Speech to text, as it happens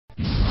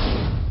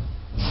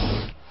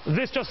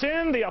This just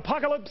in, the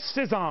apocalypse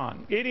is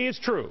on. It is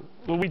true.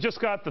 Well, we just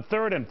got the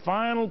third and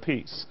final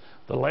piece,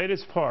 the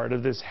latest part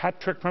of this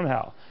hat trick from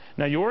hell.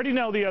 Now, you already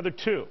know the other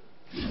two.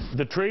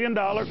 The $1 trillion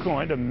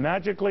coin to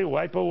magically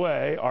wipe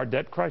away our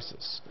debt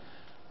crisis.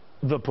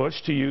 The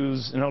push to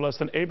use no less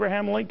than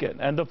Abraham Lincoln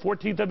and the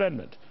 14th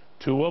Amendment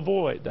to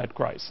avoid that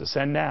crisis.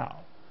 And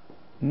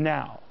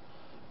now,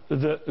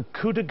 the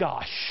coup de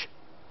gauche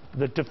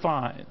that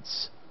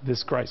defines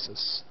this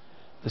crisis.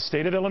 The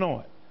state of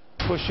Illinois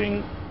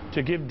pushing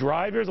to give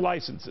driver's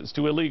licenses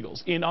to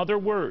illegals. In other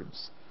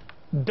words,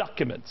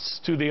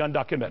 documents to the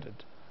undocumented.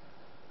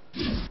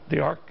 The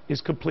arc is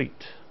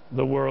complete.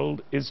 The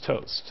world is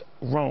toast.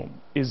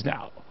 Rome is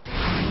now.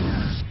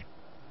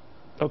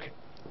 Okay,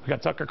 we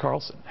got Tucker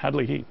Carlson,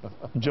 Hadley Heath,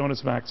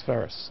 Jonas,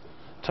 Ferris.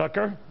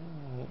 Tucker,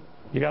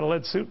 you got a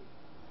lead suit?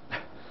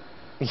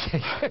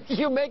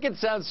 You make it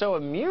sound so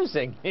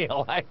amusing,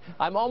 Neil.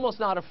 I'm almost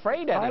not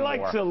afraid anymore. I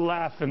like to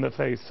laugh in the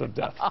face of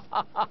death.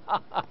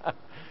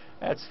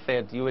 That's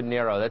fantastic. You and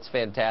Nero, that's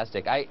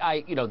fantastic.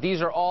 You know,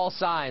 these are all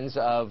signs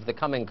of the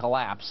coming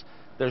collapse.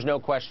 There's no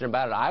question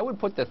about it. I would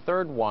put the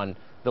third one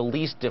the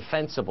least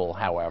defensible,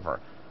 however.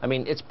 I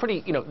mean, it's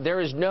pretty, you know,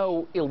 there is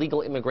no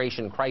illegal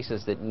immigration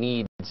crisis that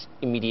needs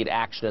immediate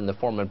action in the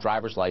form of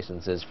driver's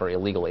licenses for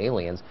illegal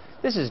aliens.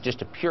 This is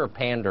just a pure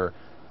pander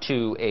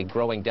to a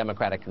growing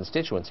Democratic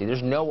constituency.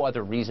 There's no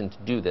other reason to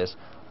do this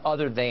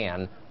other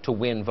than to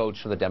win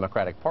votes for the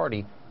Democratic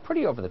Party.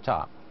 Pretty over the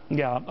top.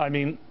 Yeah, I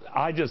mean,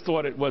 I just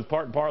thought it was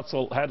part and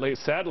parcel, Hadley,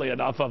 sadly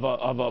enough, of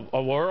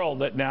a world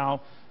that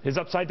now is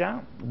upside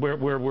down.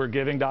 We're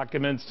giving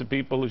documents to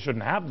people who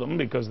shouldn't have them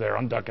because they're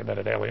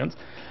undocumented aliens.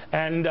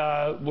 And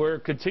we're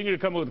continuing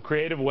to come up with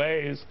creative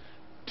ways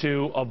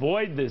to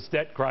avoid this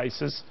debt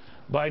crisis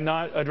by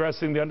not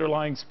addressing the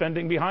underlying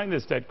spending behind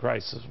this debt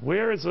crisis.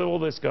 Where is all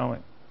this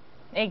going?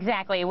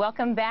 Exactly.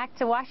 Welcome back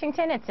to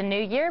Washington. It's a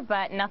new year,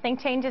 but nothing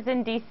changes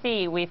in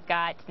D.C. We've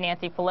got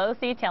Nancy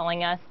Pelosi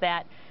telling us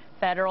that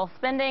federal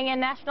spending and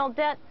national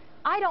debt,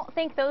 I don't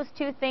think those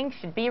two things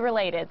should be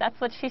related. That's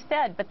what she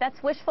said, but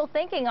that's wishful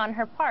thinking on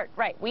her part.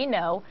 Right, we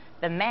know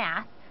the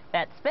math,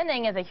 that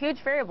spending is a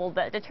huge variable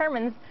that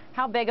determines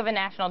how big of a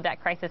national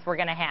debt crisis we're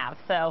going to have.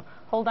 So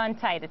hold on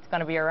tight, it's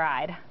going to be a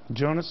ride.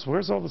 Jonas,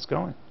 where's all this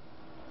going?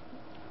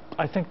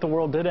 I think the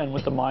world did end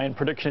with the Mayan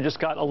prediction. It just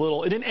got a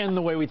little, it didn't end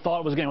the way we thought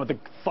it was going with the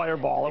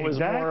fireball. It was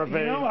more of a...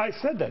 You know, I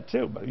said that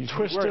too, but you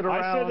twisted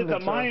around. I said that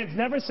the Mayans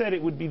never said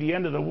it would be the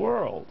end of the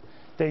world.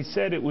 They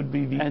said it would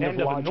be the end of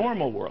a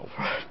normal world.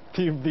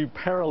 The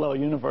parallel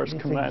universe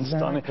commenced.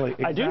 Exactly.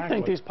 I do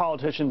think these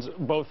politicians,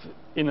 both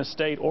in the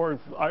state or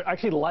I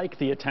actually like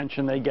the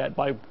attention they get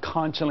by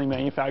constantly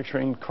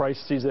manufacturing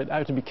crises that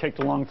have to be kicked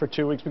along for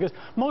 2 weeks, because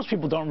most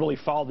people don't really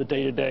follow the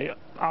day-to-day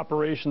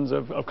operations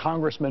of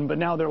congressmen, but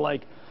now they're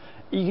like,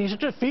 you should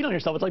just feed on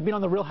yourself. It's like being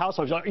on the Real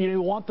Housewives.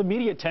 You want the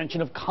media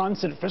attention of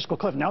constant fiscal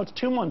cliff. Now it's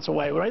 2 months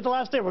away. Right, the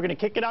last day, we're going to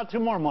kick it out 2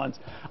 more months.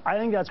 I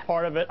think that's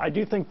part of it. I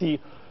do think the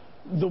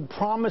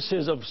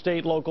promises of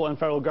state, local, and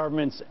federal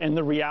governments and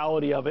the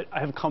reality of it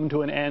have come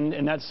to an end,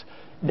 and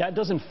that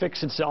doesn't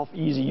fix itself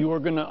easy. You are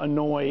going to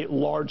annoy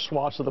large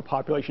swaths of the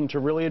population to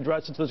really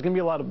address it. So there's going to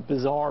be a lot of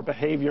bizarre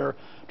behavior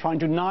trying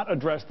to not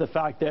address the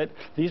fact that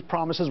these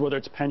promises, whether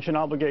it's pension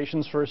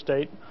obligations for a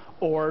state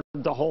or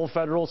the whole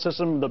federal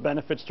system, the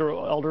benefits to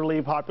elderly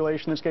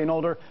population that's getting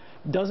older,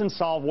 doesn't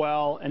solve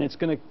well, and it's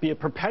going to be a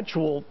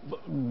perpetual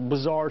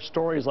bizarre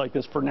stories like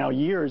this for now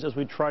years as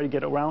we try to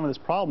get around this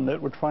problem that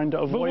we're trying to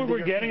avoid. But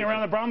we're getting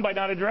around the problem by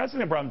not addressing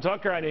the problem.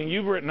 Tucker, I think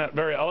you've written that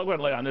very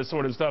eloquently on this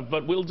sort of stuff,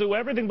 but we'll do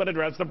everything but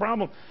address the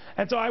problem.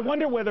 And so I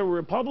wonder whether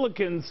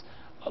Republicans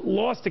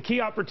lost a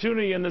key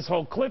opportunity in this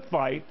whole cliff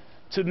fight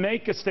to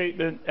make a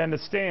statement and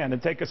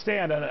take a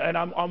stand. And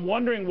I'm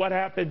wondering what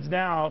happens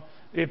now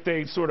if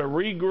they sort of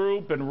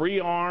regroup and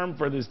rearm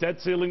for this debt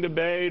ceiling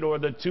debate or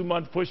the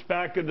 2-month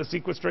pushback of the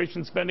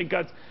sequestration spending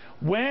cuts.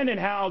 When and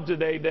how do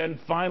they then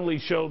finally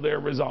show their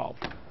resolve?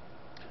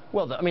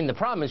 Well, I mean, the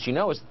problem, as you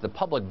know, is that the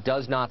public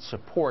does not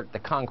support the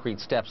concrete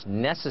steps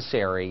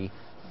necessary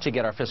to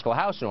get our fiscal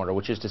house in order,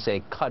 which is to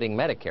say cutting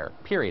Medicare,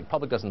 period.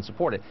 Public doesn't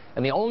support it.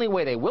 And the only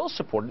way they will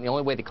support it, and the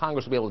only way the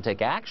Congress will be able to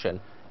take action,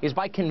 is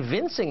by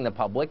convincing the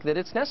public that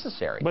it's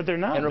necessary. But they're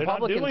not. They're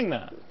not doing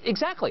that.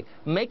 Exactly.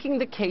 Making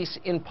the case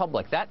in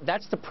public.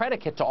 That's the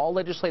predicate to all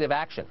legislative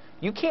action.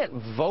 You can't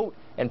vote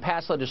and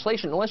pass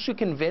legislation unless you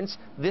convince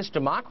this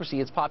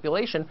democracy, its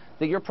population,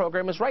 that your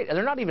program is right. And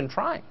they're not even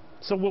trying.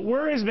 So what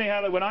worries me,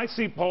 Hadley, when I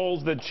see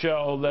polls that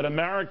show that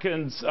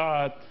Americans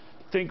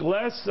think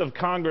less of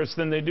Congress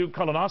than they do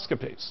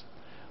colonoscopies,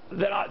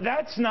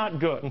 that's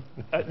not good.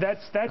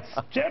 That's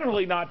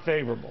generally not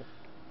favorable.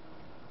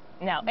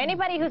 No,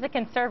 anybody who's a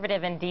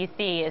conservative in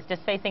D.C. is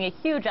just facing a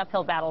huge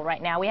uphill battle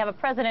right now. We have a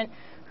president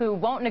who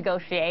won't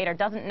negotiate or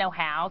doesn't know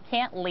how,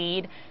 can't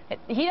lead.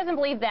 He doesn't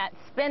believe that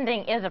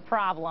spending is a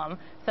problem.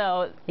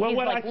 So well, he's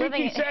what like I think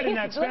he said in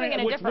that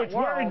spending, which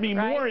worried me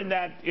more in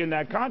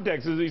that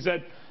context, is he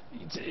said,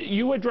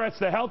 you address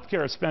the health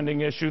care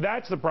spending issue,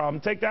 that's the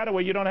problem. Take that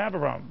away, you don't have a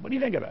problem. What do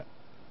you think of that?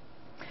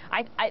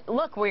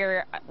 Look,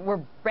 we're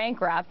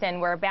bankrupt, and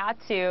we're about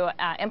to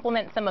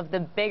implement some of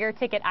the bigger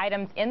ticket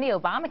items in the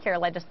Obamacare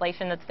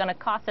legislation that's going to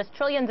cost us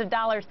trillions of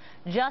dollars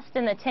just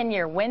in the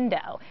 10-year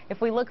window.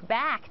 If we look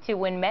back to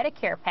when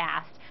Medicare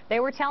passed, they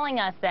were telling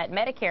us that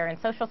Medicare and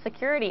Social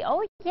Security,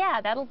 oh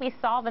yeah, that'll be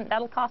solvent,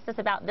 that'll cost us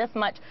about this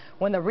much,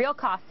 when the real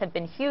costs have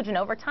been huge, and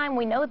over time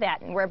we know that,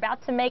 and we're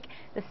about to make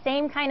the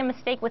same kind of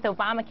mistake with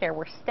Obamacare.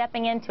 We're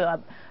stepping into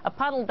a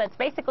puddle that's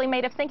basically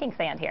made of sinking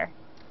sand here.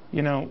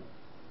 You know,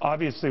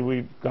 obviously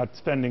we've got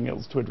spending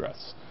ills to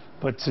address,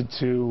 but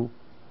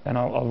and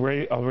I'll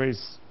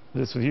raise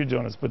this with you,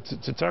 Jonas, but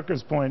to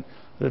Tucker's point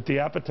that the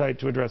appetite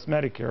to address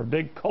Medicare, a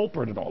big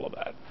culprit in all of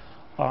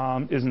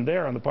that, isn't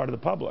there on the part of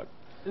the public.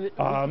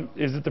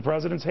 Is it the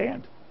president's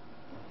hand?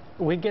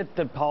 We get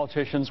the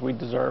politicians we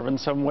deserve in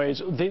some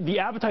ways. The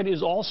appetite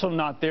is also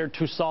not there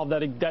to solve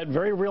that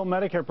very real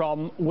Medicare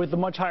problem with a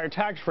much higher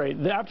tax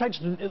rate. The appetite,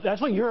 that's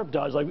what Europe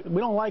does. Like,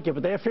 we don't like it,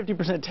 but they have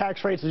 50%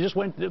 tax rates. They just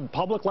went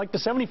public like the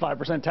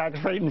 75%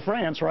 tax rate in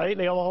France, right?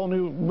 They have a whole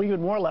new,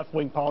 even more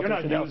left-wing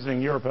politics. You're not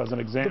using Europe as an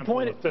example.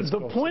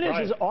 The point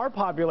is our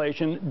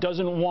population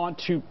doesn't want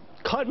to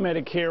cut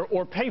Medicare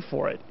or pay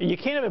for it. You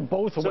can't have it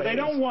both ways. So they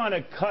don't want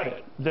to cut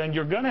it, then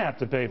you're going to have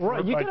to pay for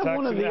it you by can have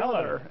one or the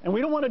other. And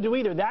we don't want to do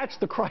either. That's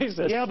the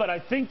crisis. Yeah, but I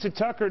think to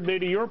Tucker,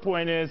 maybe your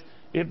point is,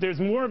 if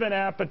there's more of an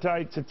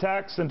appetite to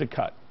tax than to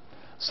cut.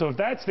 So if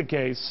that's the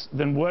case,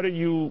 then what are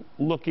you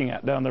looking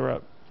at down the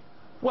road?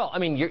 Well, I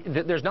mean,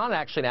 there's not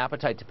actually an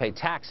appetite to pay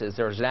taxes.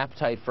 There's an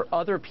appetite for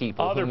other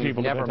people whom you've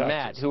never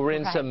met, who are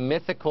in some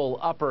mythical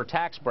upper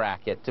tax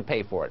bracket to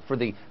pay for it, for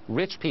the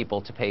rich people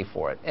to pay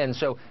for it. And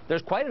so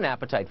there's quite an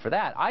appetite for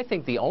that. I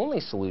think the only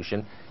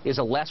solution is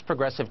a less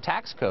progressive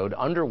tax code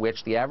under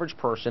which the average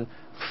person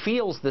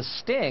feels the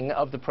sting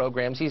of the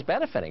programs he's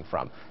benefiting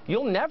from.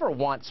 You'll never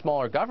want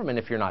smaller government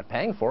if you're not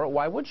paying for it.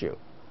 Why would you?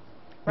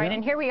 Right,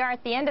 and here we are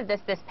at the end of this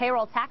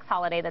payroll tax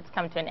holiday that's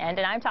come to an end,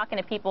 and I'm talking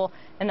to people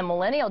in the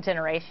millennial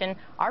generation.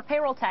 Our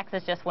payroll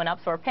taxes just went up,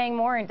 so we're paying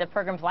more into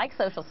programs like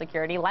Social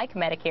Security, like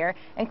Medicare,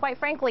 and quite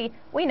frankly,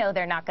 we know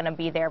they're not going to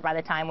be there by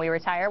the time we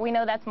retire. We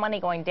know that's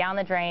money going down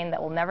the drain that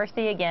we'll never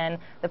see again.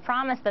 The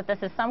promise that this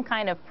is some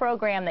kind of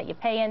program that you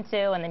pay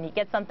into and then you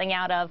get something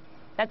out of,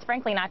 that's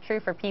frankly not true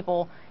for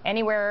people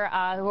anywhere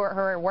who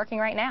are working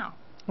right now.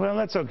 Well,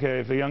 that's okay.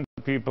 If the young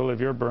people, if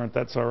you're burnt,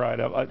 that's all right.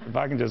 If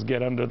I can just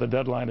get under the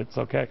deadline, it's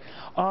okay.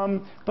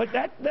 But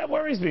that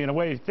worries me in a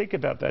way. Think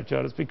about that,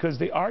 Jonas, because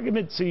the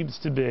argument seems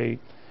to be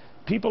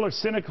people are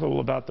cynical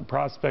about the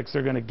prospects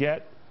they're going to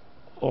get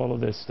all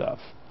of this stuff.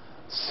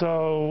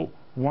 So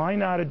why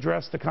not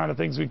address the kind of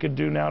things we could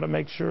do now to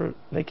make sure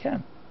they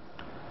can?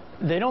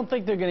 They don't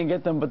think they're going to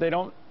get them, but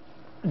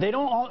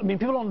I mean,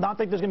 people don't not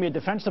think there's going to be a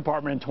Defense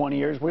Department in 20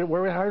 years.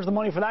 Where's the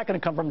money for that going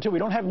to come from, too? We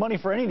don't have money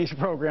for any of these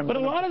programs. But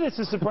a lot of this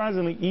is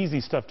surprisingly easy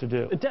stuff to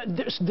do.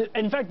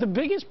 In fact, the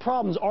biggest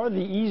problems are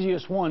the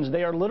easiest ones.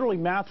 They are literally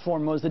math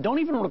formulas that don't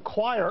even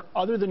require,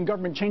 other than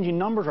government changing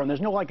numbers on.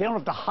 There's no, like, they don't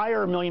have to hire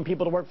 1 million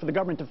people to work for the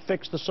government to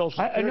fix the Social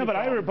Security I know, but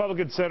problem. I had a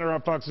Republican senator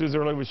on Fox News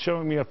earlier was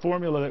showing me a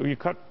formula that you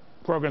cut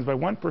programs by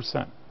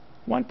 1%.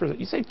 1%.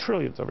 You say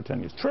trillions over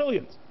 10 years.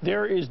 Trillions.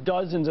 There is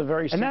dozens of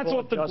very simple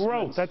adjustments. And that's what the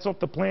growth. That's what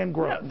the planned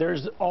growth. Yeah,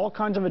 there's all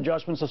kinds of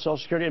adjustments to Social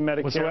Security and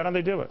Medicare. Well, so why don't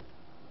they do it?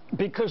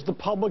 Because the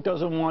public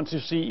doesn't want to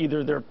see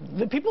either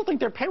the people think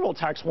their payroll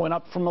tax went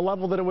up from the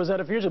level that it was at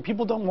a few years ago.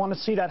 People don't want to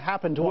see that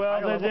happen to a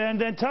higher level. Well,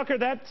 then Tucker,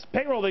 that's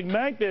payroll thing,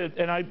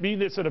 and I mean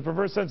this in a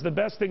perverse sense, the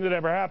best thing that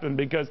ever happened,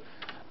 because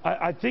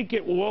I think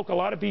it woke a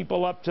lot of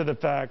people up to the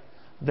fact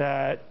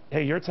that,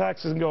 hey, your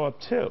taxes can go up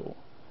too.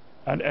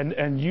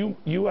 And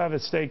you have a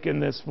stake in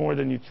this more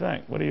than you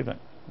think. What do you think?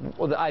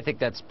 Well, I think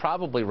that's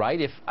probably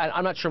right.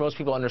 I'm not sure most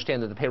people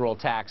understand that the payroll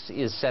tax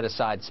is set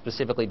aside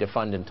specifically to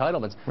fund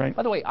entitlements. Right.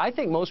 By the way, I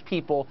think most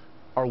people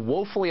are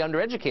woefully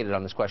undereducated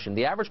on this question.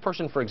 The average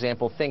person, for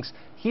example, thinks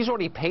he's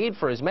already paid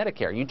for his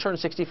Medicare. You turn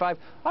 65,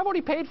 I've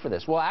already paid for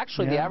this. Well,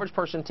 actually, the average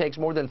person takes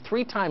more than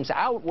 3 times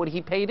out what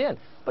he paid in.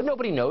 But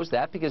nobody knows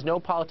that because no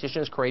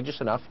politician is courageous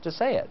enough to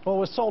say it. Well, it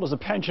was sold as a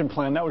pension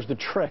plan. That was the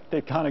trick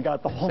that kind of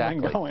got the whole thing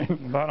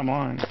going. Bottom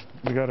line,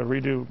 we got to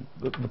redo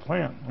the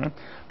plan. Right?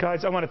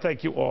 Guys, I want to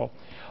thank you all.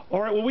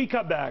 All right, when we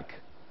come back,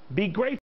 be grateful.